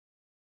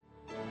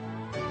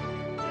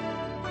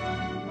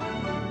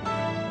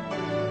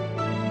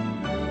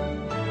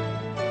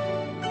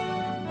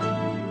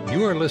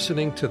You are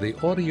listening to the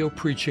audio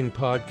preaching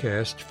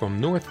podcast from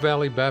North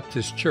Valley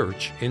Baptist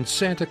Church in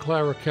Santa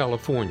Clara,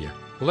 California,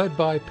 led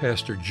by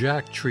Pastor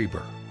Jack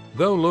Trieber.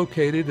 Though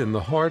located in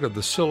the heart of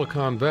the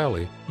Silicon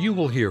Valley, you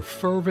will hear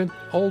fervent,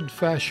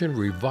 old-fashioned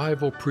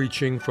revival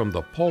preaching from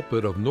the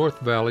pulpit of North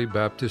Valley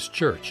Baptist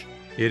Church.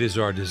 It is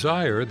our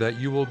desire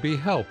that you will be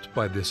helped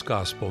by this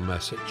gospel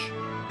message.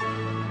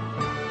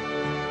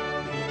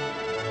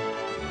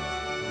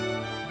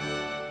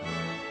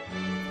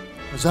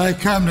 As I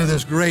come to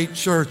this great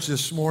church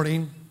this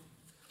morning,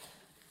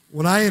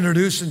 when I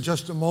introduce in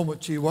just a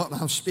moment to you what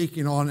I'm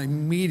speaking on,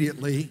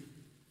 immediately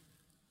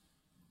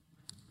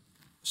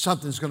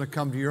something's going to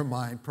come to your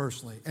mind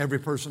personally, every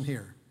person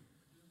here,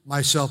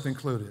 myself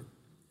included.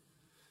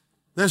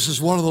 This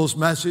is one of those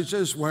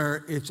messages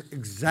where it's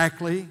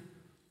exactly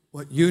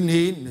what you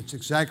need and it's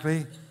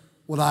exactly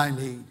what I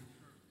need,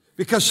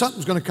 because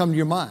something's going to come to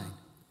your mind.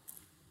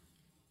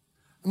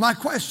 My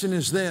question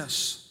is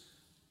this: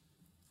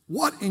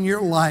 what in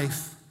your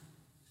life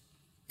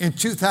in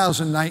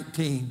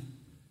 2019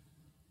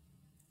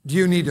 do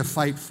you need to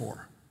fight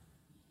for?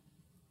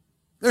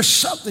 There's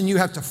something you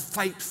have to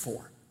fight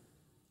for.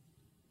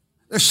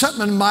 There's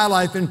something in my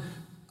life, and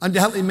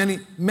undoubtedly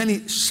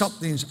many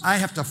somethings, I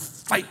have to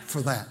fight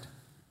for that.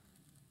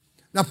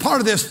 Now, part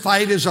of this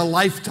fight is a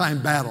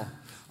lifetime battle.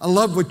 I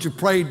love what you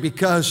prayed,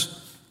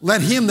 because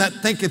let him that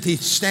thinketh he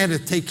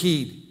standeth take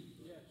heed.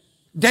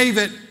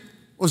 David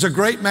was a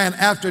great man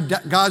after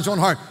God's own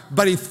heart,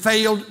 but he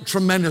failed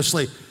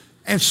tremendously.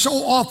 And so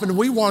often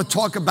we want to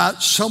talk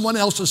about someone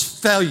else's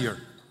failure.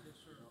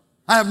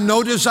 I have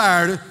no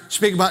desire to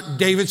speak about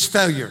David's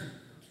failure.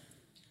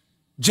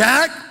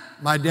 Jack,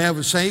 my dad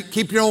would say,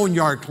 keep your own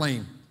yard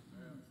clean.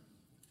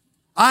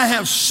 I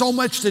have so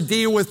much to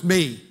deal with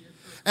me.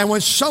 And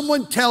when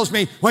someone tells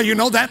me, well, you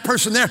know that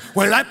person there,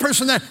 well, that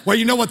person there, well,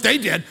 you know what they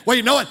did, well,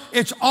 you know what,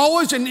 it's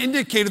always an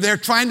indicator they're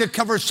trying to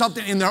cover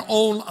something in their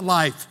own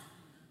life.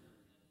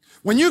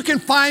 When you can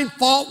find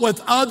fault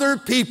with other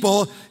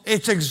people, you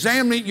ought to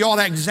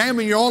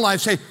examine your own life.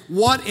 Say,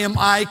 what am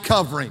I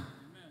covering?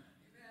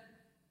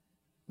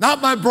 Not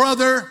my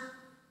brother,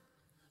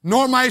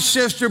 nor my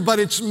sister, but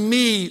it's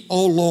me,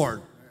 oh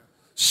Lord,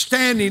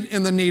 standing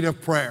in the need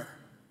of prayer.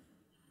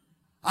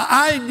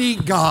 I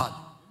need God.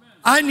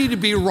 I need to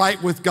be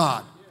right with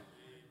God.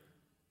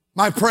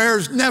 My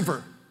prayers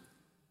never.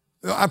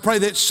 I pray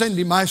that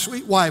Cindy, my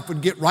sweet wife,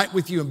 would get right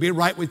with you and be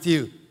right with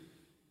you.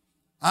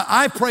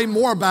 I pray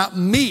more about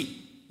me,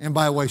 and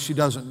by the way, she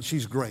doesn't,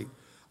 she's great.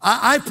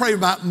 I pray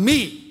about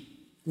me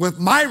with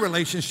my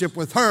relationship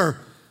with her.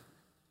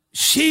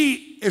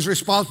 She is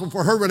responsible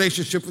for her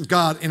relationship with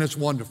God, and it's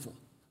wonderful.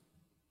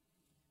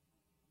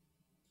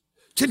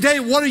 Today,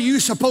 what are you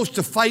supposed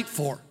to fight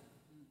for?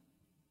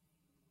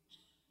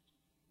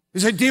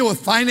 Is it deal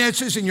with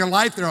finances in your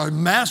life that are a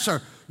mess,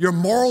 or your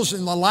morals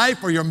in the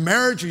life, or your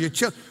marriage, or your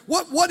children?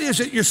 What is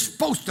it you're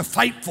supposed to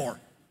fight for?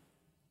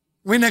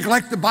 We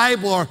neglect the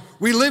Bible, or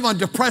we live on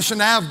Depression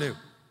Avenue.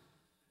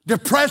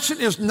 Depression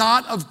is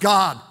not of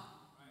God.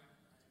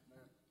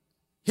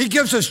 He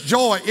gives us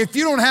joy. If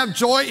you don't have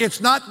joy,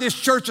 it's not this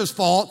church's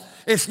fault.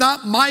 It's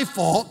not my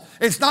fault.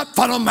 It's not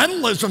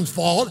fundamentalism's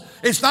fault.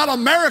 It's not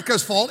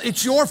America's fault.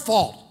 It's your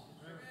fault.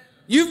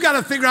 You've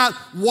got to figure out,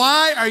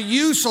 why are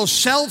you so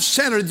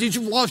self-centered that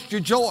you've lost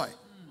your joy?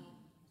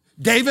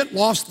 David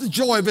lost the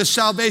joy of his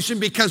salvation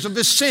because of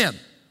his sin.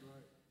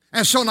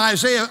 And so in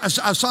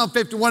Psalm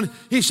 51,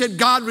 he said,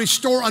 God,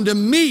 restore unto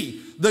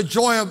me the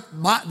joy of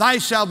thy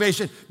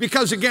salvation,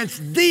 because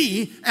against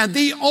thee and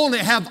thee only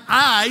have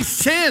I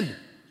sinned.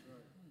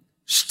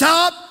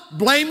 Stop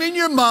blaming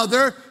your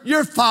mother,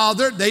 your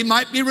father. They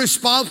might be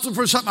responsible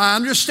for something. I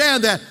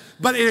understand that.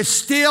 But it is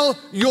still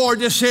your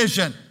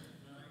decision.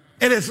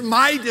 It is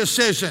my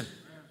decision.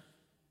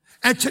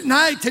 And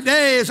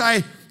today, as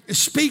I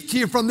speak to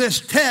you from this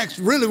text,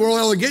 really we'll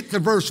only get to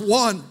verse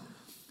 1.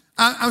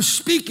 I'm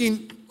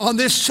speaking on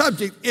this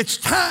subject. It's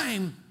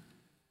time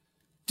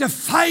to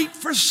fight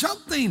for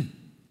something.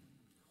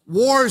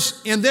 Wars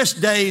in this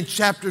day, in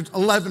chapter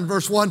 11,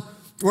 verse 1,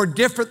 were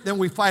different than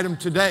we fight them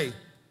today.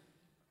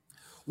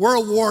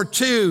 World War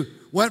II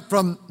went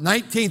from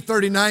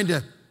 1939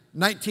 to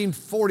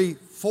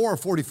 1944 or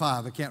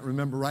 45, I can't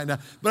remember right now,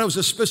 but it was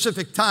a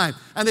specific time,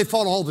 and they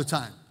fought all the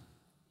time.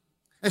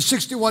 And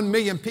 61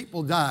 million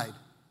people died.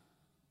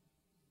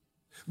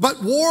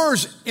 But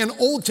wars in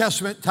Old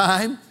Testament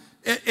time,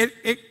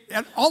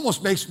 it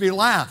almost makes me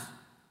laugh,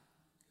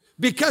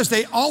 because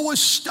they always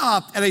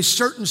stopped at a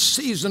certain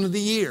season of the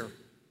year.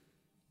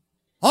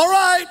 All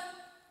right,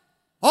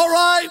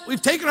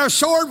 we've taken our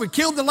sword, we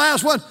killed the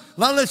last one,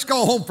 now let's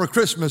go home for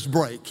Christmas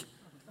break.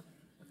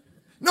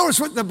 Notice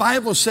what the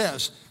Bible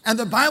says. And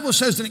the Bible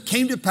says that it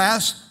came to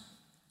pass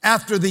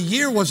after the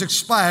year was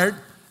expired,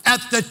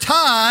 at the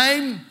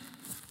time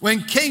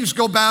when kings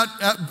go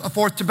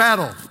forth to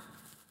battle.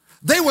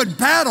 They would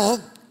battle,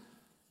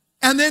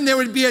 and then there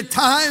would be a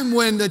time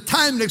when the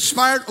time had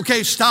expired.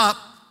 Okay, stop.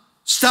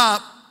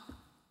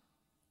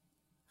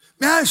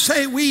 May I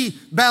say, we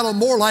battle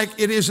more like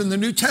it is in the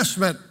New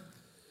Testament.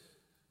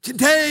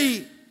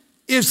 Today,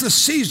 is the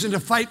season to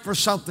fight for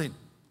something.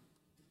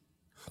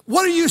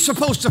 What are you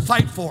supposed to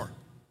fight for?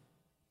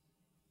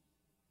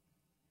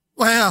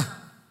 Well,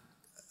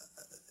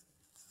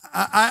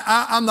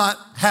 I'm not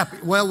happy.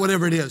 Well,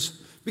 whatever it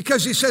is.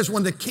 Because he says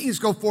when the kings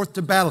go forth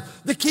to battle,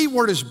 the key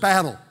word is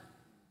battle.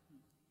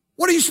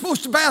 What are you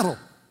supposed to battle?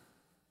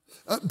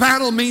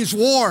 Battle means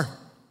war.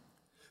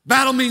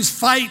 Battle means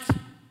fight.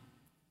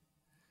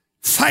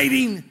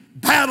 Fighting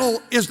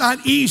battle is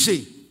not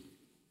easy.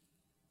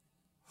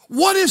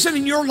 What is it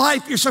in your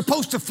life you're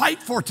supposed to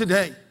fight for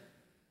today?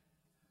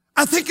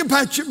 I think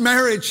about your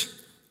marriage.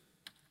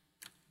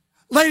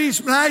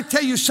 Ladies, when I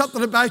tell you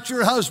something about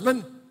your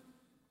husband,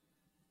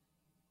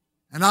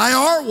 and I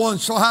are one,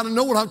 so how to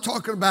know what I'm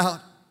talking about.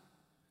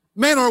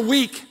 Men are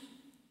weak.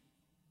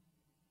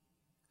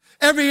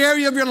 Every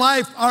area of your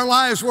life, our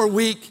lives were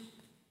weak.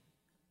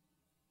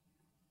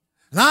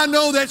 And I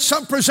know that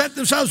some present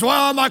themselves,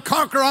 well, I'm a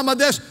conqueror, I'm a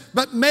this,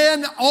 but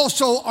men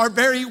also are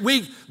very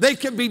weak. They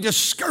can be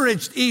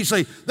discouraged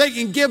easily. They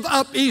can give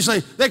up easily.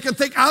 They can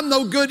think, I'm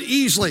no good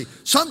easily.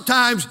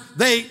 Sometimes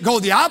they go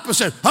the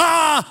opposite.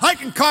 I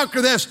can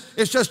conquer this.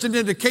 It's just an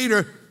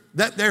indicator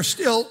that they're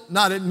still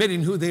not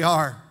admitting who they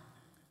are.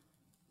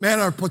 Men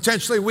are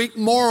potentially weak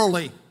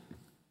morally.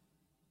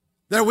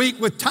 They're weak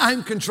with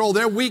time control.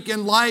 They're weak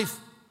in life.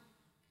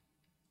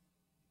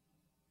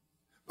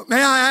 But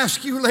may I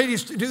ask you,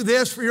 ladies, to do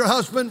this for your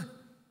husband?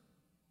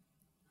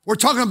 We're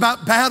talking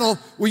about battle.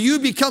 Will you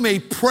become a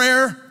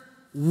prayer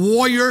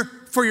warrior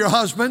for your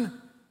husband?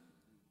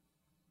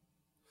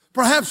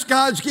 Perhaps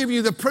God's given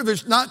you the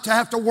privilege not to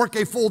have to work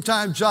a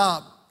full-time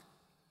job.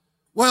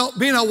 Well,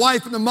 being a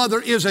wife and a mother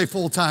is a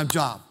full-time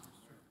job.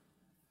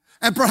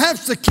 And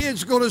perhaps the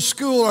kids go to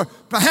school, or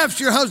perhaps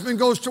your husband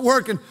goes to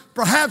work, and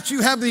perhaps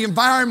you have the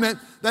environment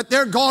that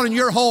they're gone in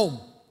your home.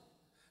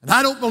 And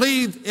I don't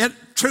believe it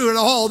true at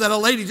all that a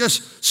lady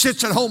just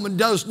sits at home and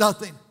does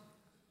nothing.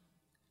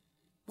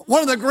 But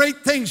one of the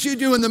great things you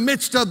do in the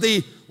midst of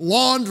the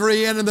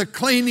laundry and in the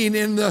cleaning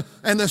and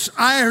the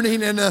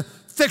ironing and the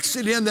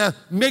fixing and the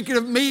making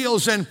of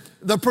meals and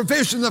the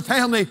provision of the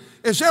family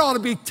is there ought to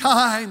be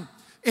time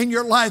in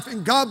your life.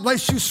 And God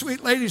bless you,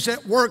 sweet ladies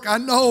at work. I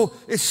know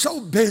it's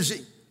so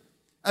busy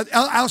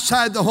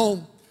outside the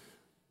home.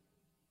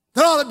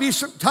 There ought to be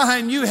some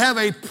time you have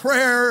a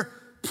prayer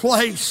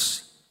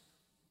place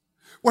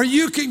where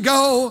you can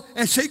go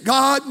and say,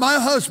 God, my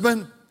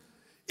husband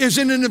is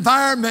in an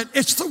environment,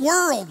 it's the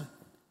world.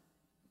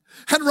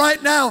 And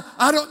right now,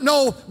 I don't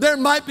know, there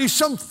might be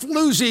some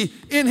floozy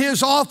in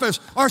his office,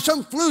 or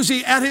some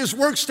floozy at his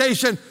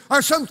workstation,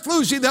 or some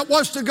floozy that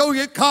wants to go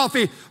get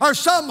coffee, or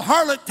some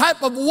harlot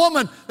type of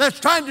woman that's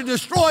trying to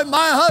destroy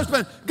my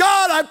husband.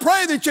 God, I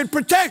pray that you'd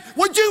protect.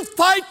 Would you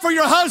fight for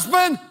your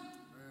husband?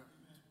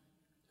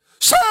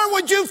 Sir,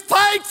 would you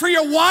fight for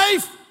your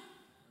wife?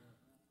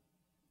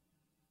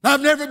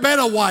 I've never been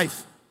a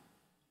wife,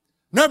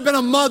 never been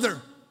a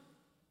mother.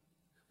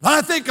 But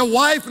I think a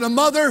wife and a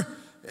mother,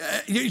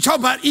 you talk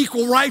about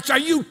equal rights. Are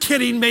you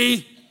kidding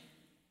me?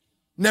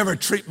 Never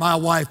treat my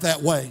wife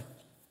that way.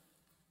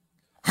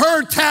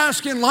 Her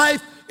task in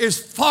life is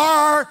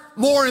far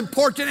more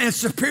important and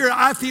superior,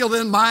 I feel,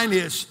 than mine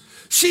is.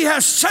 She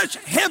has such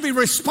heavy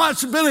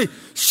responsibility.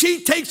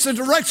 She takes the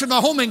direction of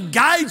the home and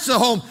guides the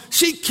home.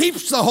 She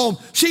keeps the home.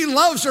 She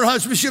loves her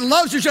husband. She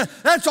loves her child.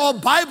 That's all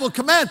Bible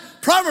command.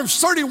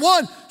 Proverbs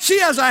 31, she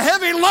has a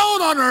heavy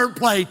load on her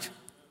plate.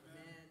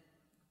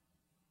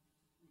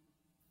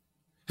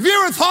 Have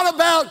you ever thought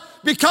about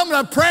becoming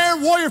a prayer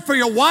warrior for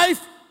your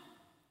wife?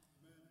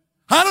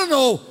 I don't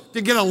know,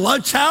 to get a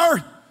lunch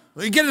hour.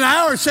 You get an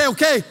hour and say,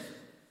 okay,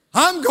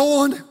 I'm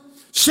going,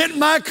 sit in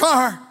my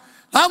car.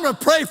 I'm going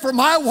to pray for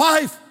my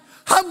wife.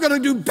 I'm going to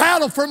do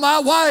battle for my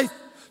wife.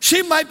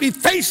 She might be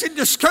facing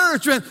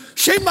discouragement.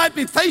 She might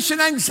be facing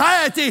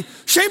anxiety.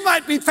 She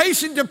might be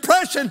facing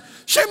depression.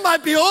 She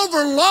might be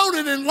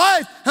overloaded in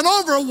life and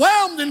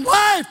overwhelmed in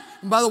life.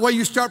 And by the way,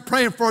 you start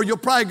praying for her, you'll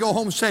probably go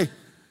home and say,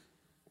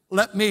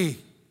 let me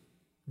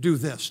do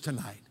this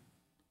tonight.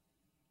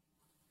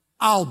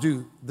 I'll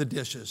do the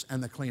dishes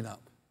and the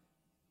cleanup.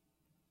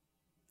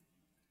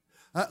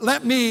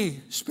 Let me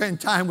spend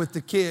time with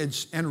the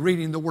kids and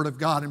reading the Word of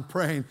God and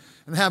praying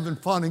and having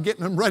fun and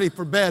getting them ready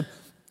for bed.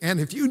 And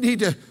if you need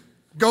to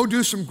go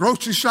do some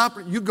grocery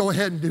shopping, you go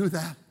ahead and do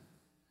that.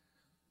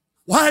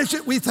 Why is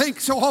it we think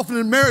so often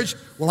in marriage,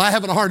 well, I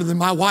have it harder than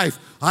my wife.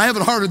 I have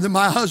it harder than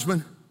my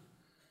husband.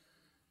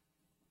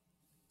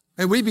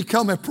 And we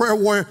become a prayer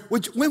warrior.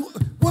 When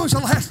was the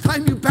last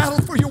time you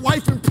battled for your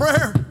wife in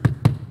prayer?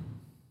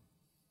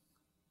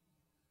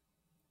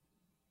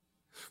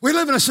 We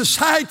live in a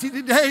society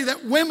today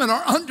that women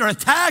are under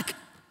attack.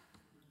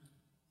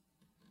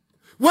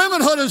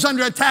 Womanhood is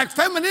under attack.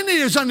 Femininity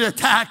is under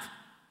attack.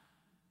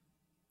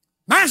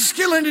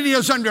 Masculinity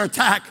is under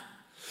attack.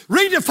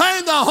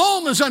 Redefining the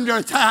home is under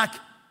attack.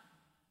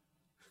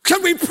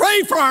 Can we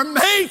pray for our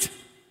mate?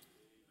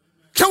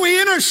 Can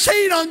we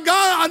intercede on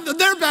God, on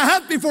their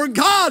behalf before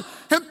God,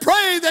 and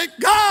pray that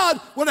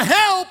God would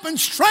help and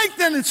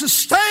strengthen and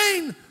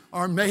sustain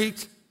our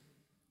mate?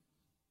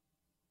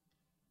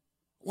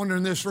 wonder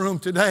in this room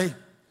today,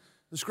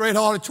 this great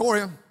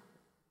auditorium,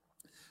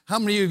 how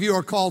many of you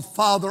are called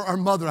father or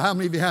mother? How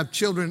many of you have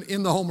children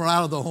in the home or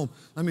out of the home?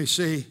 Let me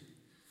see.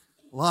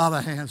 A lot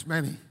of hands,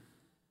 many. Do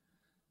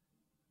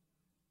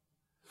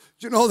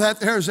you know that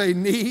there's a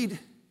need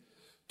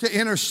to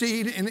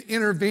intercede and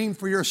intervene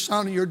for your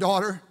son or your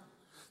daughter?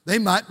 They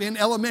might be in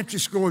elementary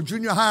school or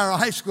junior high or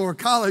high school or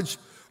college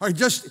or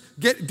just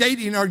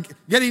dating or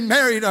getting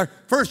married or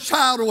first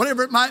child or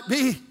whatever it might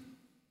be.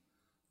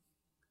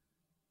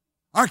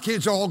 Our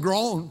kids are all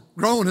grown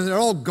and they're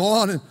all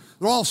gone and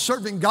they're all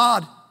serving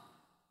God.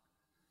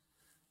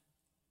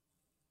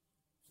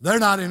 They're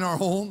not in our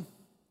home.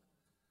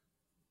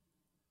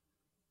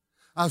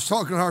 I was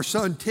talking to our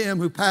son Tim,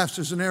 who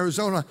pastors in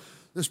Arizona,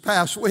 this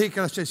past week,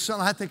 and I said, son,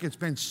 I think it's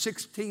been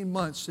 16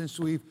 months since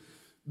we've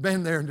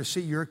been there to see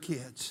your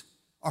kids,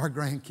 our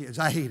grandkids.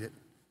 I hate it.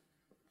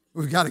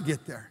 We've got to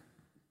get there.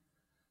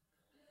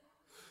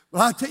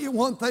 But I'll tell you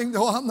one thing,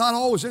 though, I'm not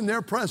always in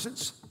their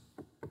presence.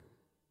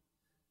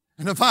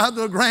 And if I have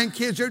little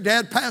grandkids, their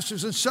dad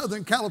pastors in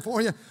Southern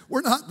California,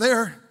 we're not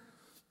there.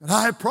 And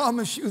I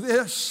promise you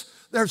this,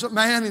 there's a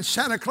man in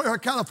Santa Clara,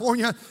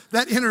 California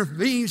that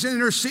intervenes and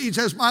intercedes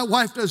as my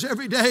wife does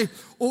every day.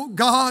 Oh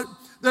God,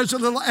 there's a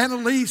little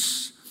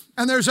Annalise,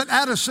 and there's an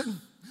Addison,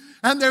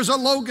 and there's a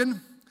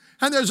Logan,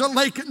 and there's a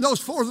Lakin. Those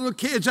 4 little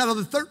kids out of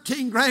the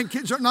 13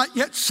 grandkids are not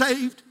yet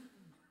saved.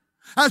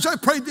 As I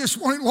prayed this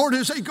morning, Lord,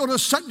 as they go to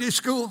Sunday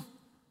school,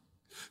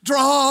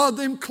 draw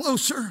them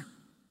closer.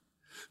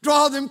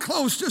 Draw them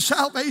close to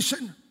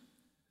salvation.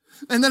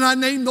 And then I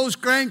named those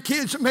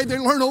grandkids, and may they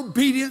learn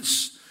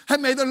obedience,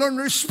 and may they learn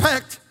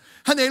respect,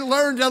 and they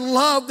learn to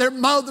love their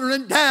mother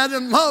and dad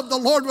and love the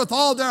Lord with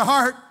all their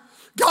heart.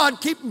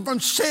 God, keep them from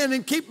sin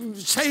and keep them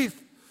safe.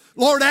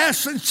 Lord,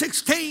 Ashlyn's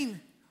 16.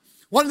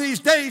 One of these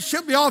days,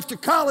 she'll be off to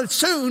college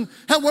soon,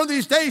 and one of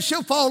these days,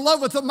 she'll fall in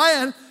love with a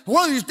man.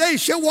 One of these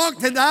days, she'll walk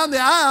down the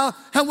aisle,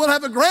 and we'll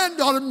have a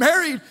granddaughter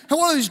married. And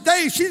one of these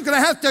days, she's going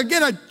to have to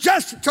get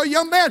adjusted to a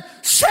young man.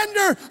 Send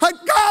her a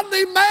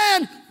godly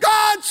man.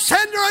 God,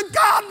 send her a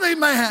godly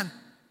man.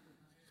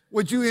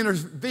 Would you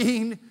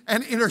intervene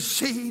and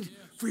intercede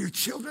for your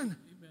children?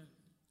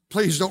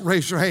 Please don't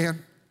raise your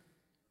hand.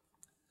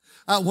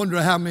 I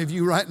wonder how many of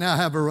you right now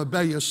have a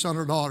rebellious son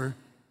or daughter.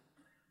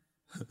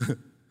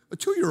 A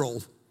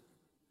 2-year-old.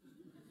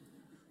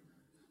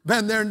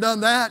 Been there and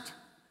done that.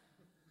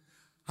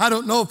 I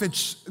don't know if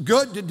it's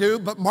good to do,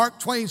 but Mark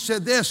Twain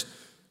said this: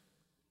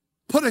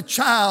 put a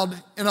child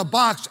in a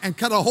box and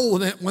cut a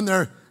hole in it. When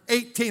they're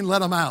 18, let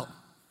them out.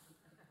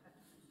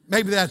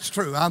 Maybe that's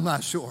true. I'm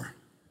not sure.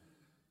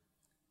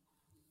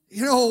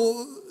 You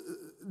know,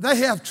 they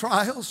have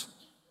trials.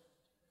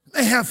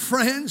 They have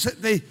friends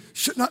that they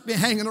should not be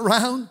hanging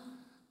around.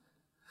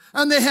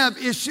 And they have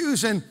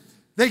issues, and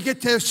they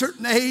get to a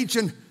certain age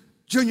in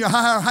junior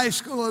high or high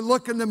school and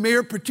look in the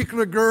mirror,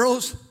 particular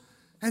girls,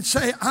 and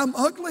say, I'm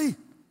ugly.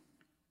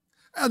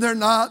 And they're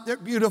not. They're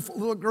beautiful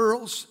little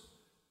girls.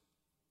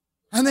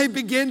 And they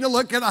begin to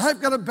look at,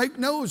 I've got a big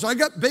nose, I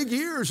got big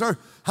ears, or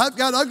I've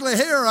got ugly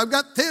hair, I've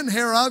got thin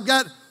hair, I've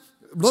got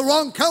the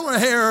wrong color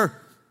hair,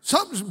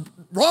 something's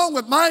wrong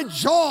with my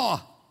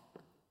jaw.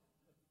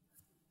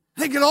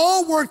 They get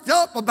all worked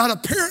up about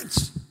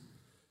appearance.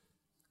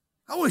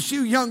 I wish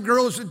you young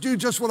girls would do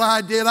just what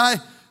I did.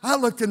 I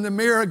looked in the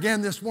mirror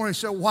again this morning and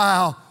said,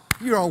 wow,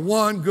 you're a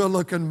one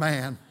good-looking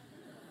man.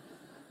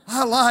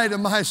 I lie to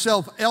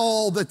myself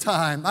all the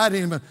time. I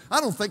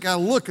don't think I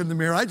look in the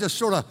mirror. I just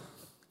sort of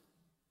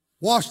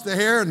wash the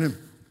hair and then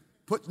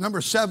put number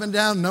 7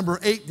 down, number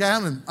 8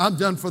 down, and I'm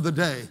done for the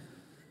day.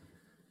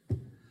 When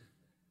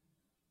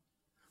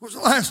was the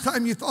last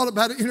time you thought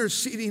about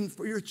interceding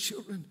for your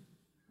children?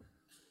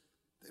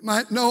 They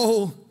might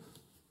know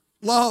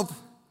love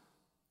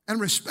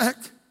and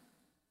respect.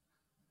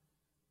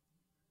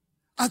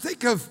 I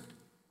think of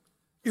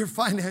your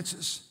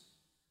finances.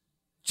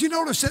 Did you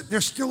notice that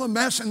they're still a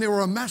mess, and they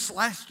were a mess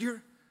last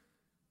year?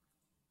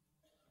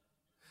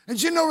 And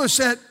did you notice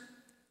that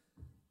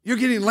you're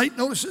getting late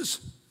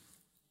notices?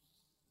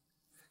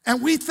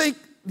 And we think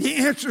the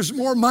answer is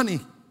more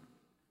money.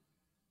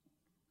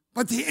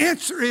 But the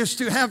answer is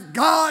to have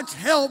God's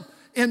help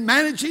in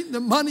managing the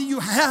money you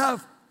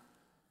have.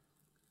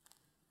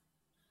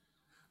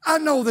 I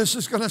know this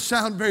is going to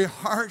sound very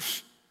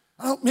harsh.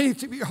 I don't mean it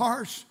to be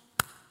harsh.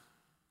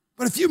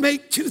 But if you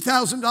make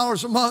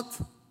 $2,000 a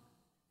month,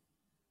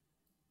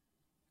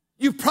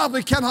 you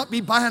probably cannot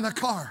be buying a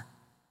car.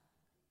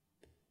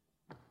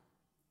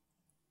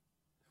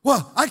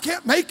 Well, I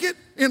can't make it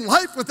in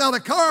life without a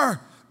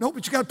car. No,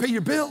 but you got to pay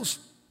your bills.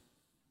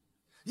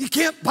 You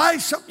can't buy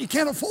something you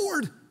can't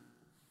afford.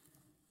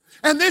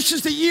 And this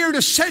is the year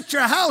to set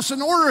your house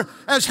in order,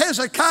 as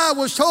Hezekiah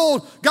was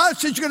told. God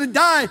said you're going to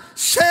die.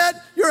 Set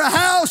your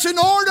house in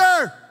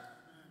order.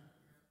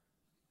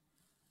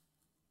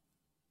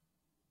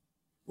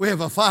 We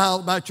have a file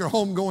about your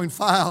homegoing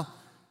file.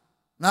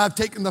 And I've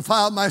taken the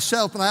file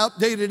myself and I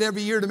update it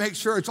every year to make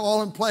sure it's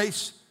all in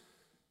place.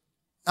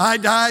 I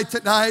die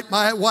tonight.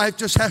 My wife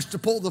just has to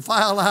pull the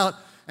file out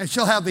and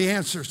she'll have the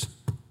answers.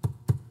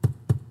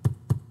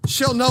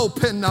 She'll know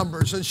PIN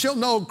numbers, and she'll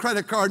know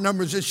credit card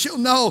numbers, and she'll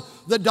know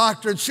the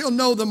doctor, and she'll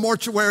know the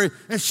mortuary,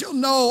 and she'll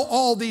know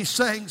all these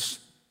things.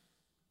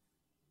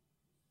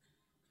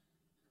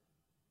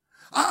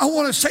 I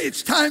want to say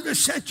it's time to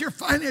set your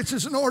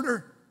finances in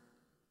order.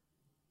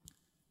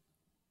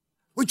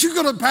 Would you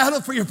go to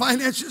battle for your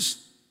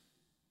finances?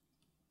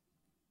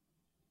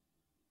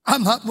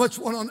 I'm not much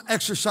one on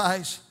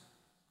exercise.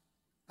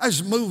 I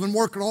just move and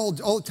work all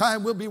the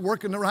time. We'll be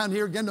working around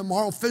here again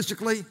tomorrow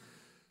physically.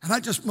 And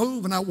I just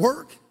move and I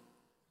work.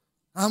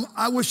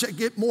 I wish I'd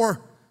get more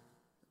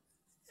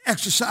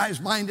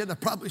exercise-minded. I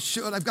probably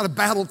should. I've got to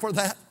battle for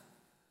that.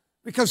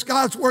 Because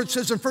God's word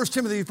says in 1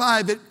 Timothy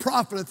 5, it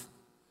profiteth.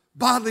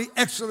 Bodily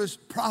exercise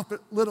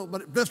profit little, but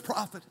it does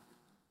profit.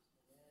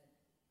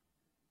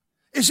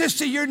 Is this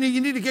the year you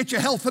need to get your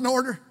health in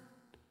order?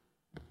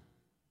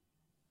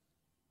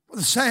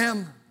 With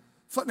Sam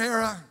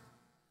Fonera,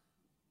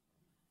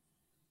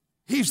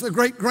 he's the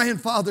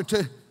great-grandfather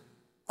to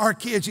our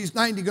kids. He's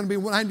 90, going to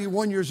be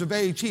 91 years of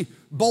age. He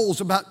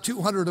bowls about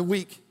 200 a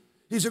week.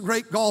 He's a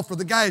great golfer.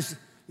 The guy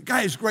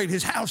is great.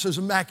 His house is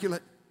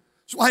immaculate.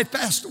 His wife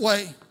passed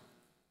away.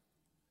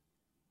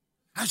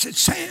 I said,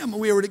 Sam,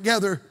 we were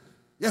together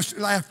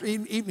yesterday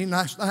evening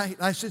last night.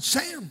 I said,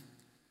 Sam,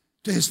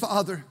 to his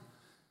father,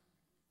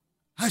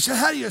 I said,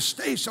 how do you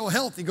stay so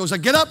healthy? He goes, I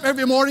get up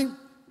every morning.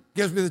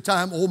 Gives me the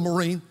time, old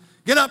Marine.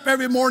 Get up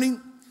every morning.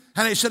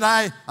 And he said,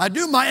 I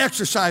do my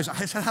exercise.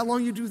 I said, how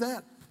long you do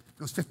that? He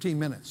goes, 15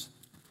 minutes.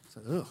 I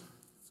said, ugh.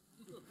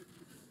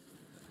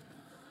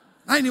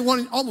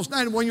 91, almost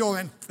 91-year-old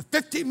man,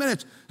 15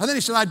 minutes. And then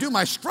he said, I do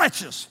my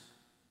stretches.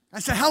 I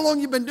said, how long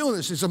you been doing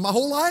this? He said, my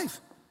whole life.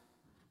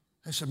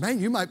 I said, man,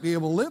 you might be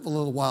able to live a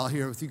little while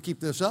here if you keep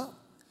this up.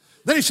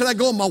 Then he said, I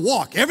go on my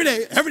walk every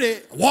day,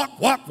 walk,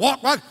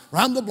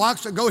 around the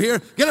blocks. I go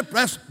here, get a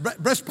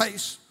breast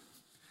pace.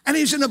 And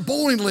he's in a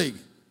bowling league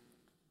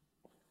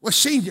with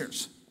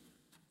seniors.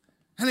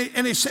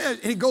 And he said,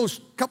 and he goes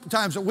a couple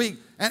times a week,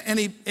 and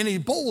he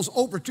bowls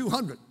over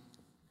 200.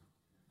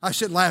 I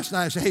said last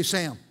night, I said, hey,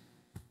 Sam,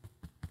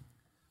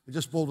 I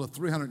just bowled a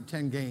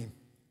 310 game.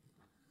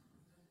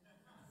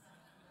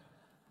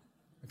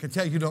 I can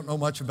tell you don't know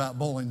much about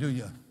bowling, do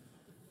you?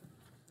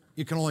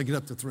 You can only get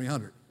up to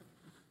 300.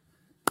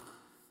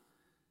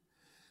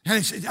 And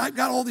he said, I've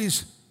got all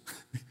these,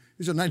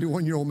 he's a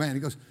 91-year-old man. He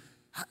goes,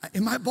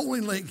 in my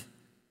bowling league,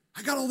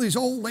 I got all these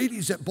old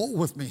ladies that bowl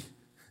with me.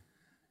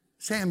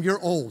 Sam, you're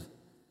old.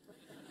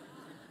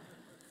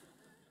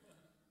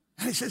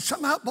 And he said,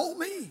 some outbowl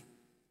me.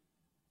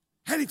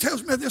 And he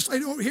tells me this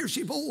lady over here,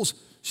 she bowls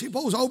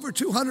over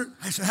 200.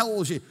 I said, how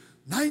old is she?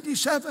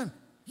 97.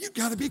 You've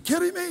got to be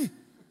kidding me.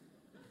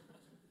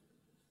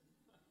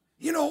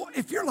 You know,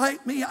 if you're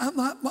like me, I'm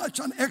not much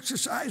on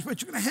exercise, but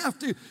you're going to have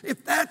to.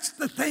 If that's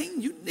the thing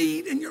you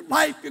need in your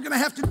life, you're going to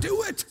have to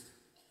do it.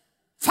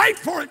 Fight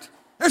for it.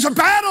 There's a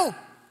battle.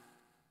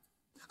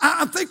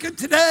 I'm thinking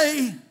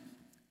today,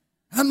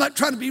 and I'm not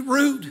trying to be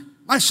rude,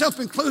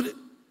 myself included.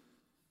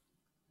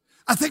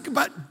 I think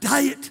about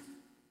diet.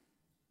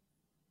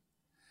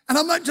 And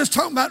I'm not just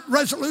talking about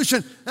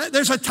resolution.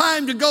 There's a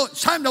time to go.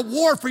 It's time to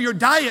war for your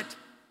diet.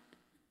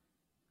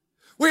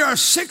 We are a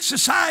sick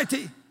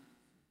society.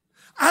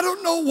 I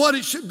don't know what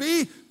it should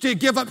be. Do you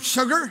give up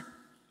sugar?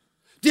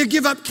 Do you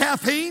give up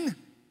caffeine?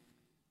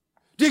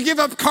 Do you give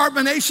up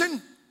carbonation?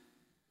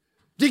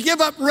 Do you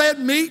give up red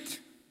meat?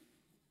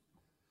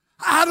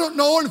 I don't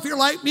know, and if you're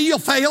like me, you'll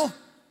fail.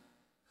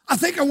 I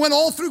think I went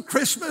all through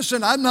Christmas,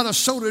 and I'm not a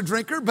soda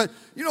drinker, but,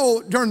 you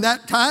know, during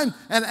that time,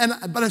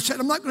 but I said,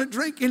 I'm not going to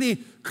drink any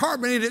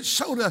carbonated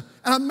soda,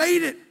 and I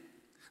made it.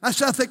 I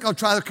said, I think I'll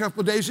try it a couple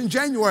of days in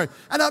January.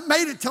 And I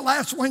made it till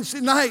last Wednesday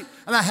night,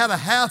 and I had a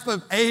half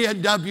of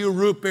A&W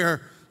root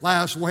beer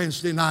last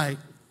Wednesday night.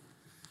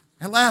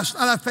 And last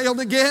night I failed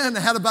again.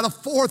 I had about a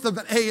fourth of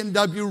an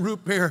A&W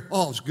root beer.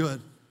 Oh, it was good.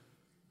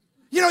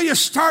 You know, you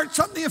start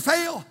something, you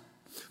fail.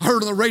 I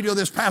heard on the radio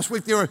this past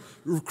week they were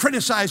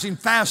criticizing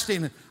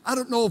fasting. I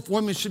don't know if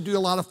women should do a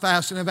lot of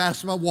fasting. I've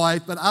asked my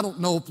wife, but I don't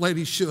know if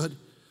ladies should.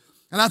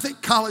 And I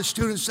think college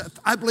students,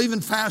 I believe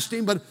in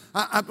fasting, but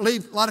I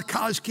believe a lot of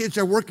college kids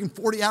are working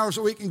 40 hours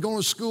a week and going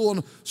to school.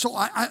 And so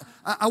I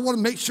want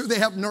to make sure they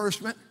have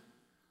nourishment.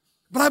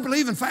 But I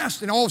believe in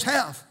fasting, I always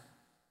have.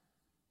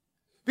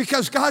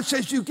 Because God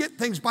says you get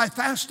things by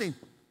fasting.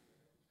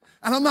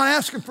 And I'm not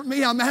asking for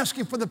me, I'm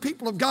asking for the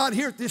people of God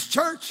here at this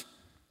church.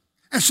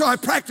 And so I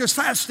practice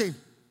fasting.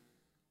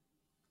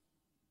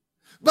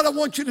 But I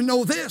want you to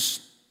know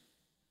this.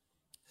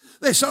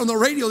 They said on the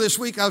radio this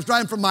week, I was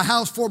driving from my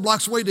house 4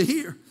 blocks away to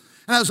here.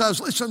 And as I was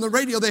listening to the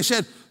radio, they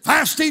said,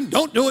 fasting,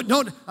 don't do it,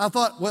 don't. I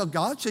thought, well,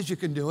 God says you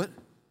can do it.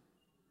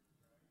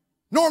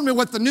 Normally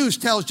what the news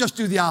tells, just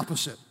do the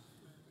opposite.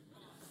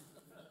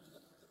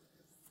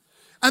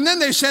 And then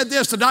they said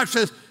this, the doctor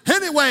says,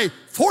 anyway,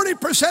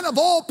 40% of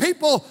all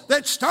people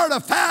that start a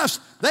fast,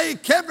 they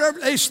quit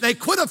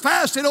a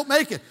fast, they don't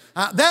make it.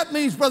 That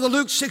means, Brother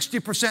Luke,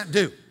 60%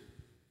 do.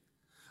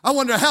 I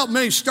wonder how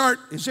many start.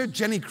 Is there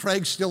Jenny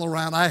Craig still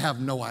around? I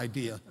have no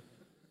idea.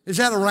 Is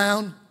that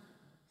around?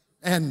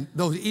 and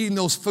eating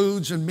those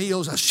foods and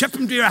meals. I ship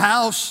them to your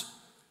house,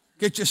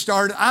 get you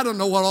started. I don't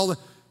know what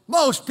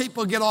most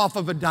people get off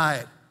of a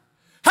diet.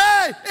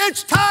 Hey,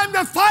 it's time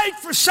to fight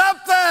for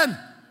something.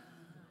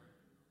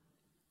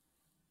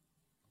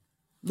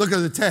 Look at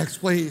the text,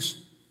 please.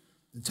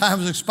 The time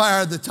has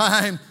expired, the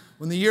time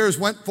when the years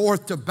went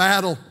forth to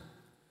battle.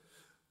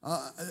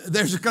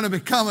 There's going to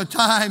become a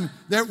time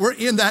that we're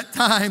in that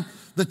time.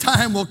 The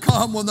time will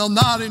come when they'll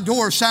not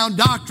endure sound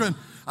doctrine.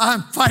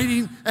 I'm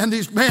fighting, and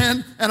these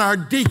men and our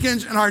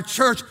deacons and our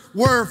church,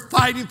 we're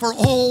fighting for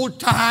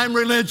old-time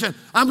religion.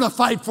 I'm going to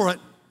fight for it.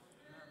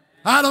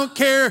 I don't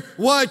care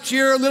what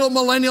your little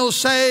millennials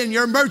say and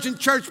your emergent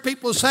church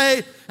people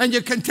say and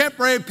your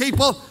contemporary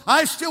people.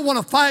 I still want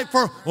to fight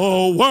for,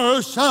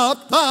 worship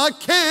the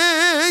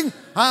King.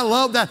 I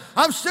love that.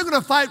 I'm still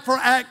going to fight for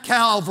at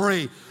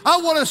Calvary. I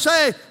want to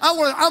say,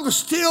 I'm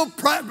still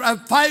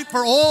fight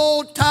for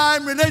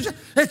old-time religion.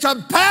 It's a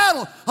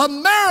battle.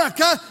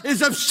 America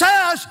is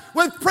obsessed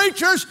with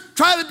preachers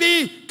trying to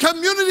be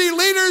community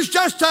leaders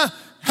just to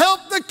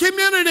help the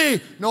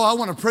community. No, I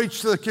want to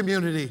preach to the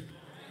community.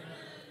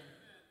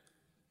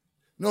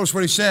 Notice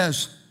what he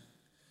says.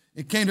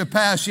 It came to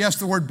pass, yes,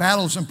 the word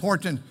battle is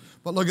important,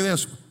 but look at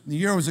this. The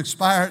year was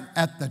expired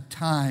at the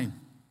time.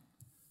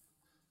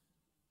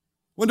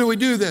 When do we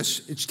do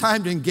this? It's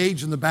time to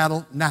engage in the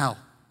battle now.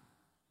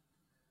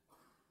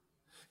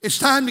 It's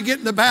time to get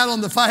in the battle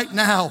and the fight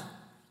now.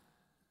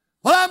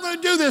 Well, I'm going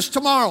to do this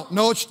tomorrow.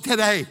 No, it's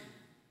today.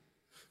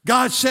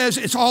 God says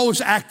it's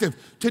always active.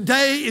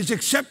 Today is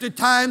accepted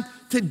time.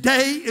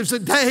 Today is the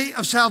day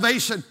of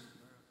salvation.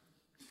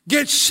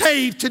 Get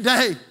saved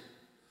today.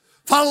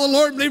 Follow the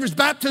Lord in believer's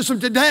baptism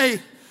today.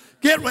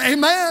 Get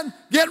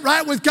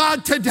right with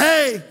God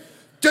today.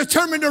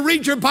 Determined to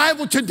read your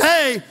Bible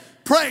today.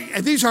 Pray.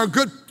 And these are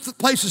good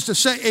places to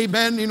say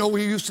amen. You know,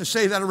 we used to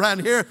say that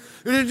around here.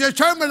 You're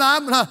determined,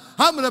 I'm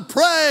going to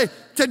pray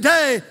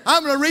today.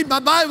 I'm going to read my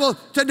Bible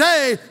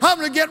today. I'm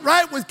going to get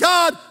right with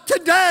God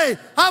today.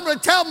 I'm going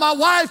to tell my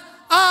wife,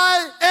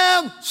 I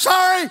am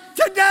sorry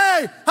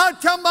today. I'll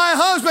tell my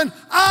husband,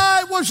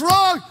 I was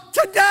wrong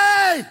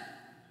today.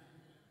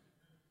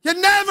 You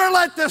never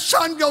let the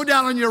sun go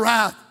down on your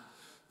wrath.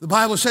 The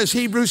Bible says,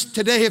 Hebrews,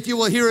 today, if you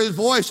will hear his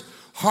voice,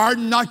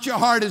 harden not your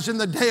heart as in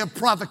the day of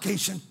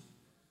provocation.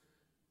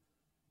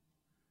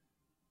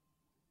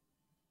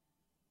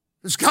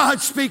 Does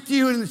God speak to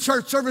you in the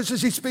church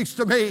services? He speaks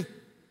to me.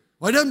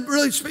 Well, he doesn't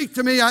really speak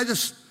to me. I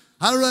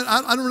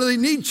don't really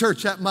need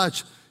church that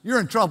much. You're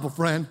in trouble,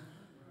 friend.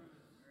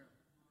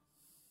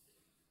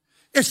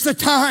 It's the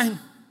time.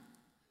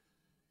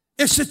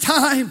 It's the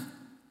time.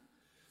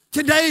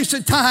 Today's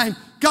the time.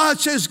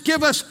 God says,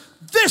 give us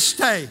this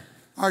day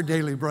our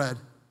daily bread.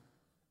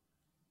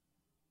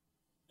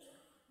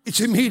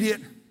 It's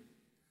immediate.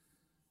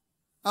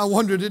 I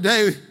wonder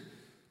today,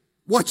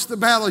 what's the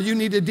battle you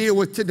need to deal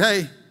with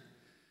today?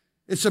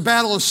 It's a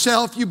battle of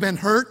self. You've been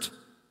hurt.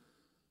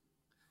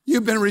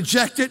 You've been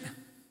rejected.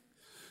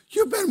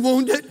 You've been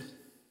wounded.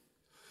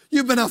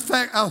 You've been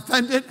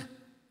offended.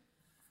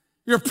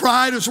 Your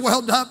pride is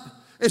welled up.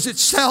 Is it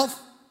self?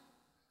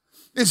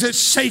 Is it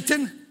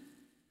Satan?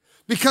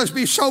 Because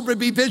be sober,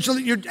 be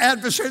vigilant. Your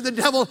adversary, the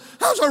devil,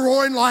 how's a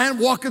roaring lion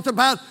walketh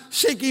about,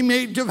 seeking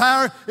me to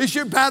devour? Is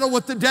your battle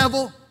with the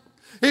devil?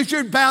 Is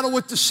your battle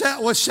with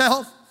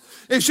self?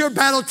 Is your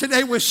battle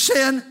today with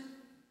sin?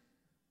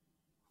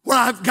 Where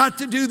I've got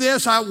to do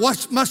this, I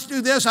must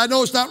do this, I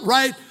know it's not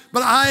right,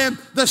 but I am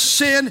the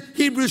sin,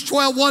 Hebrews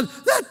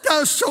 12:1, that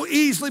does so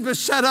easily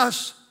beset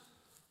us.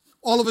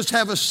 All of us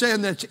have a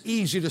sin that's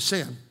easy to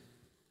sin,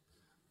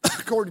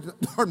 according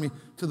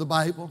to the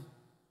Bible.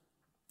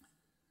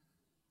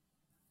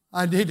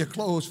 I need to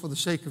close for the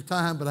sake of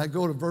time, but I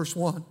go to verse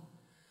 1.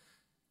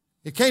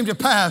 It came to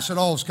pass, it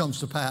always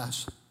comes to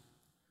pass.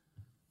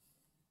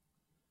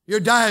 Your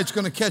diet's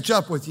going to catch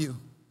up with you.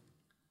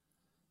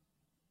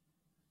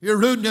 Your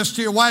rudeness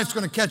to your wife's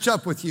going to catch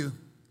up with you.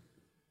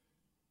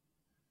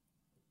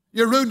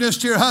 Your rudeness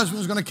to your husband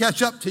is going to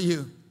catch up to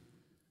you.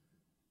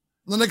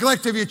 The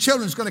neglect of your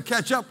children is going to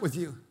catch up with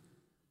you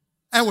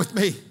and with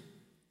me.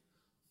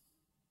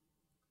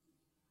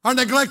 Our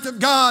neglect of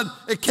God,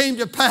 it came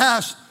to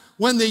pass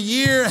when the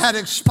year had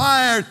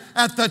expired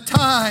at the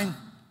time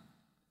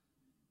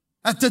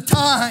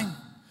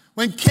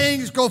when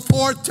kings go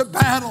forth to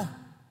battle.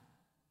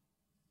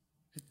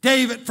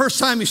 David, first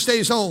time he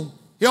stays home,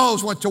 he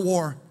always went to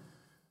war.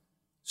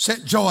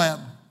 Sent Joab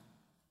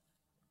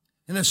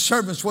and his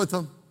servants with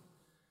him,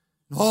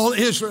 and all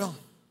Israel.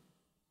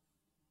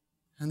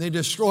 And they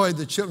destroyed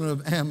the children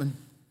of Ammon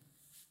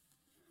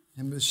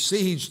and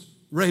besieged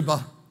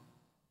Rabbah.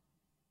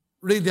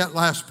 Read that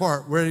last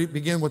part. Ready,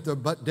 begin with the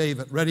but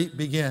David. Ready,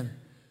 begin.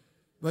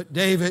 But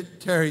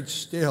David tarried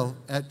still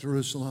at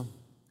Jerusalem.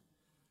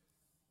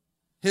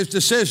 His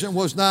decision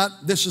was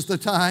not, this is the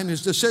time.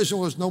 His decision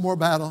was no more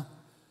battle.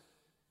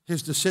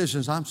 His decision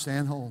is, I'm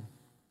staying home.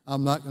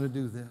 I'm not going to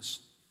do this.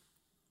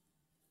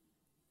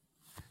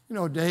 You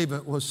know,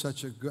 David was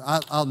such a good, I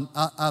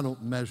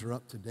don't measure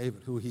up to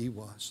David, who he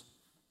was.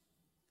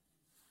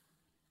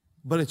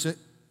 But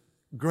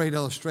great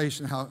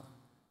illustration how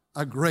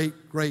a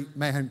great, great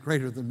man,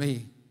 greater than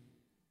me,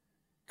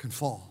 can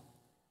fall.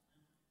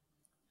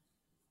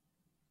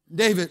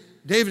 David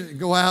didn't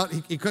go out.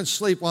 He couldn't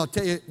sleep. Well, I'll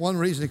tell you one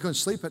reason he couldn't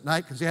sleep at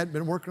night, because he hadn't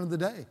been working in the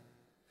day.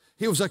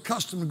 He was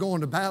accustomed to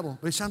going to battle,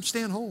 but he said, I'm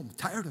staying home, I'm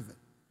tired of it.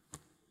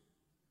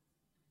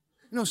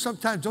 You know,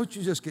 sometimes don't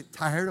you just get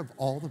tired of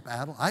all the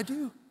battle? I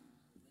do.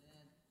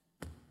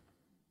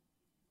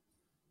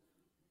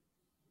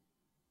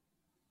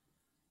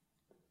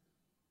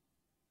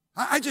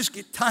 I just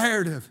get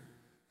tired of.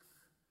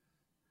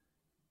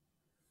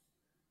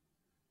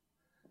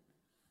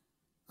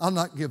 I'll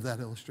not give that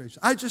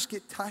illustration. I just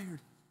get tired.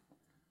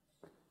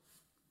 I'm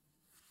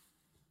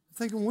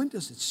thinking, when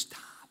does it stop?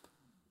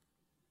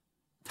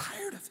 I'm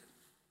tired of it.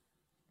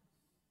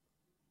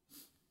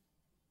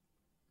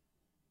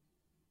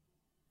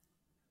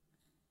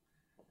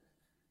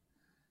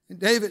 And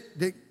David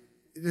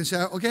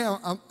said, okay,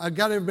 I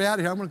got everybody out of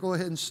here. I'm going to go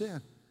ahead and sin.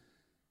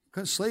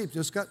 Couldn't sleep,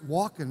 just got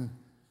walking.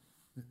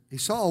 He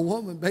saw a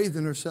woman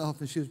bathing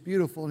herself, and she was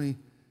beautiful, and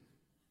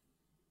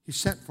he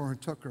sent for her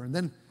and took her. And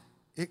then,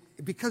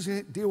 because he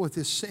didn't deal with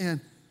his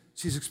sin,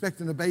 she's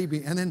expecting a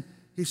baby. And then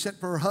he sent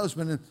for her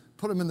husband and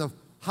put him in the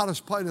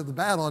hottest part of the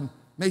battle and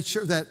made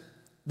sure that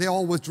they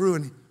all withdrew,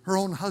 and her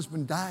own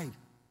husband died.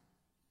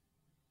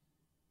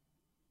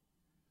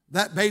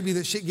 That baby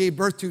that she gave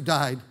birth to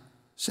died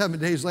 7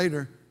 days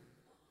later.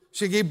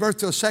 She gave birth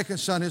to a second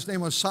son. His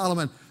name was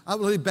Solomon. I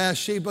believe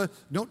Bathsheba.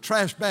 Don't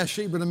trash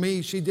Bathsheba to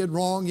me. She did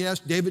wrong. Yes,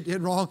 David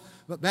did wrong.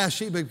 But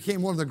Bathsheba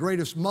became one of the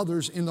greatest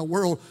mothers in the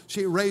world.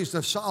 She raised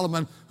a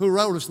Solomon who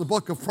wrote us the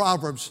book of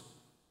Proverbs.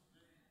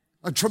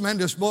 A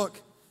tremendous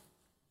book.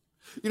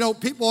 You know,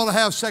 people ought to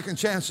have second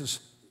chances.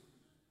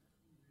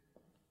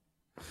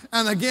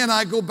 And again,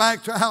 I go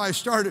back to how I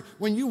started.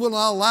 When you will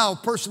not allow a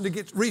person to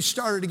get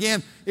restarted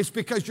again, it's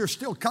because you're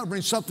still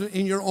covering something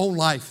in your own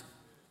life.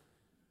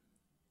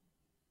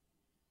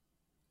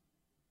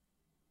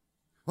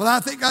 Well,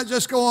 I think I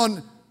just go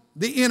on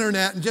the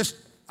internet and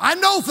I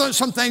know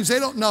some things they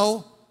don't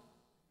know.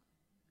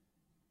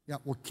 Yeah,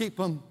 we'll keep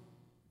them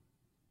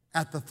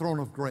at the throne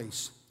of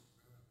grace.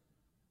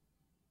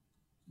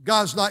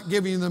 God's not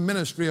giving you the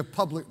ministry of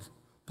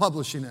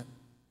publishing it.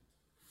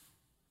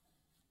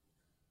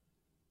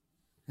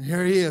 And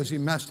here he is, he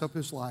messed up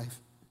his life.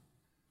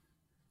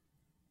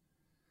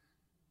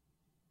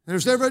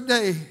 There's never a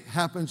day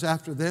happens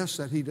after this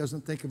that he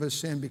doesn't think of his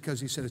sin,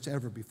 because he said, it's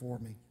ever before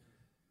me.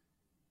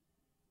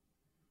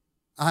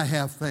 I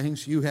have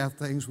things, you have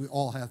things, we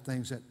all have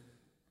things that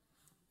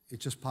it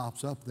just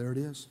pops up. There it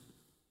is.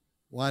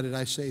 Why did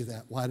I say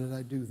that? Why did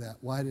I do that?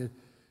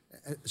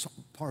 It's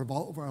part of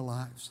all of our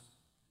lives.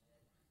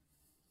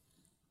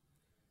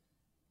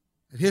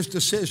 And his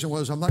decision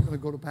was, I'm not going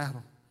to go to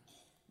battle.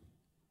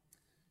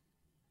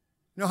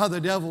 You know how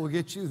the devil will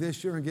get you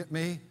this year and get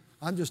me?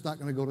 I'm just not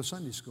going to go to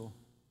Sunday school.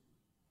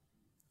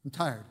 I'm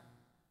tired.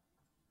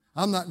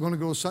 I'm not going to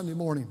go Sunday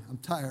morning. I'm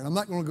tired. I'm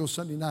not going to go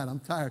Sunday night.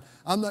 I'm tired.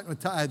 I'm not going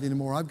to tithe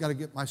anymore. I've got to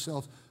get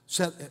myself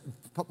set,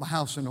 put my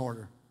house in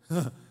order.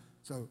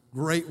 It's a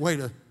great way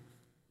to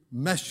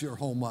mess your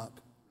home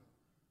up.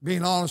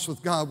 Being honest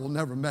with God will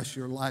never mess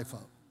your life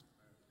up.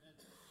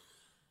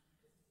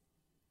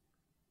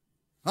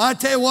 I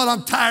tell you what,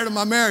 I'm tired of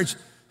my marriage.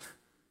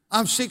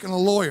 I'm seeking a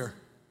lawyer.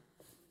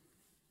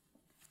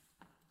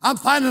 I'm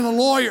finding a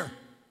lawyer.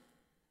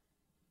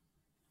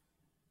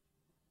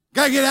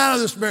 Got to get out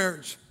of this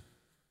marriage.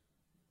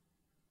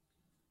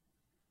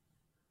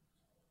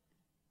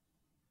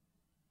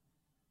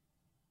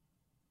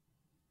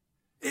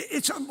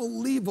 It's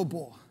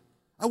unbelievable.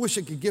 I wish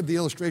I could give the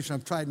illustration.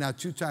 I've tried now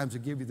 2 times to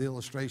give you the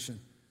illustration.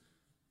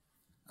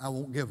 I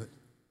won't give it.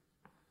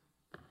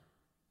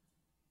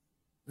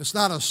 It's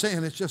not a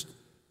sin, it's just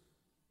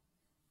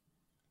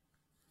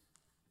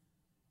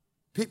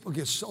people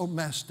get so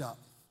messed up.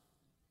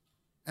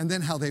 And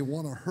then how they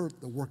want to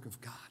hurt the work of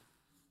God.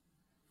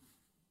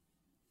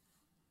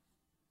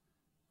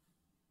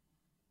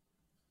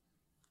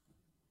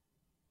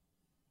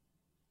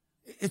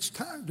 It's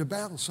time to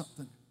battle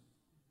something.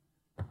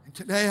 And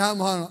today I'm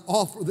going to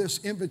offer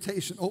this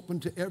invitation open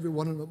to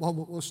everyone. In a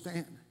moment we'll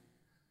stand.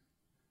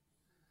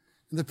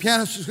 And the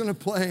pianist is going to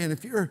play. And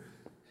if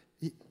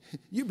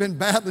you've been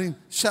battling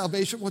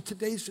salvation, well,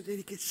 today's the day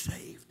to get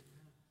saved.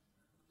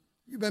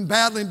 You've been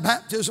battling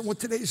baptism, well,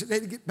 today's the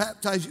day to get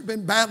baptized. You've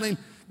been battling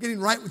getting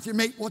right with your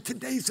mate, well,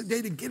 today's the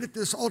day to get at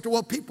this altar.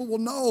 Well, people will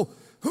know.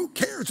 Who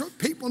cares what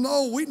people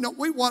know?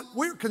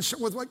 We're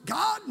concerned with what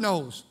God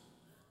knows.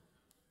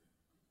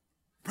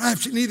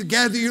 Perhaps you need to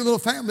gather your little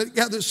family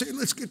together and say,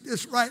 let's get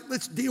this right.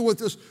 Let's deal with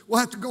this.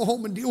 We'll have to go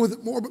home and deal with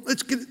it more, but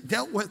let's get it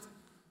dealt with.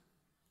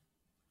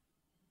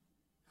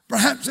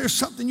 Perhaps there's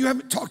something you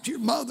haven't talked to your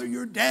mother,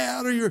 your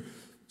dad, or your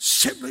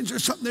siblings or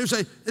something.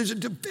 There's a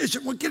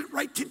division. We'll get it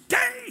right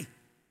today.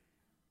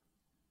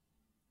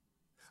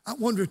 I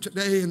wonder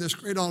today in this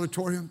great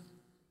auditorium,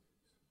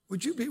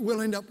 would you be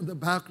willing up in the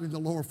balcony of the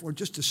lower floor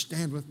just to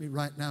stand with me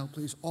right now,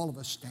 please? All of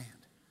us stand.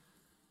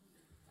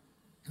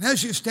 And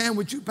as you stand,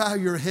 would you bow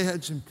your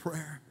heads in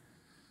prayer?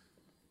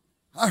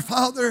 Our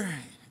Father,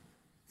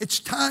 It's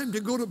time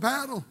to go to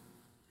battle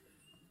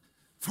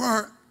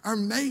for our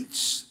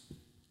mates.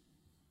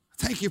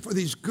 Thank you for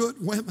these good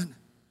women.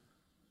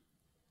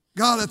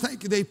 God, I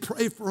thank you they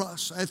pray for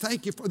us. I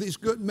thank you for these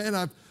good men.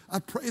 I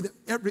pray that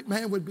every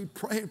man would be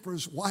praying for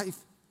his wife,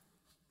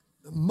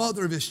 the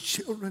mother of his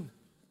children,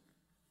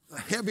 the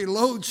heavy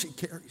load she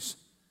carries.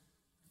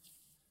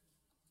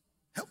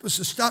 Help us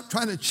to stop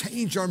trying to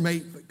change our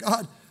mate, but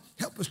God,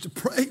 help us to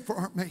pray for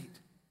our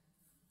mate.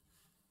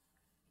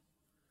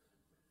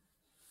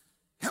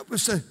 Help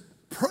us to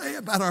pray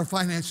about our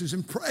finances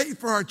and pray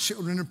for our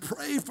children and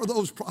pray for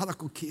those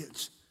prodigal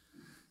kids.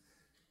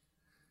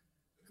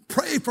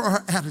 Pray for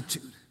our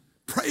attitude.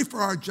 Pray for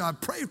our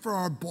job. Pray for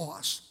our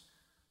boss.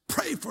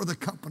 Pray for the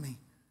company.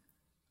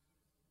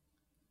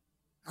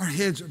 Our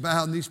heads are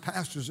bowed and these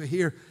pastors are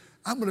here.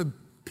 I'm going to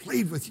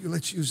plead with you.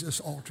 Let's use this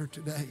altar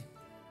today.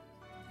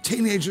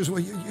 Teenagers, will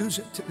you use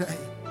it today?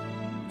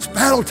 It's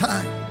battle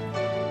time.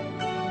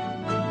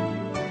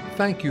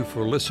 Thank you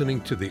for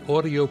listening to the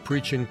audio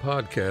preaching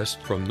podcast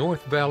from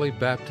North Valley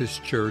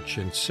Baptist Church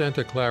in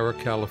Santa Clara,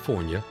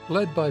 California,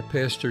 led by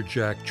Pastor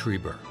Jack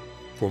Trieber.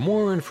 For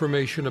more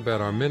information about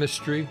our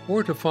ministry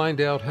or to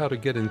find out how to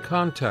get in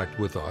contact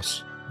with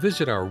us,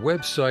 visit our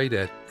website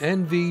at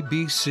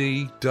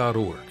nvbc.org.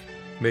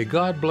 May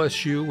God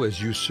bless you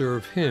as you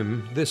serve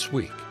Him this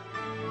week.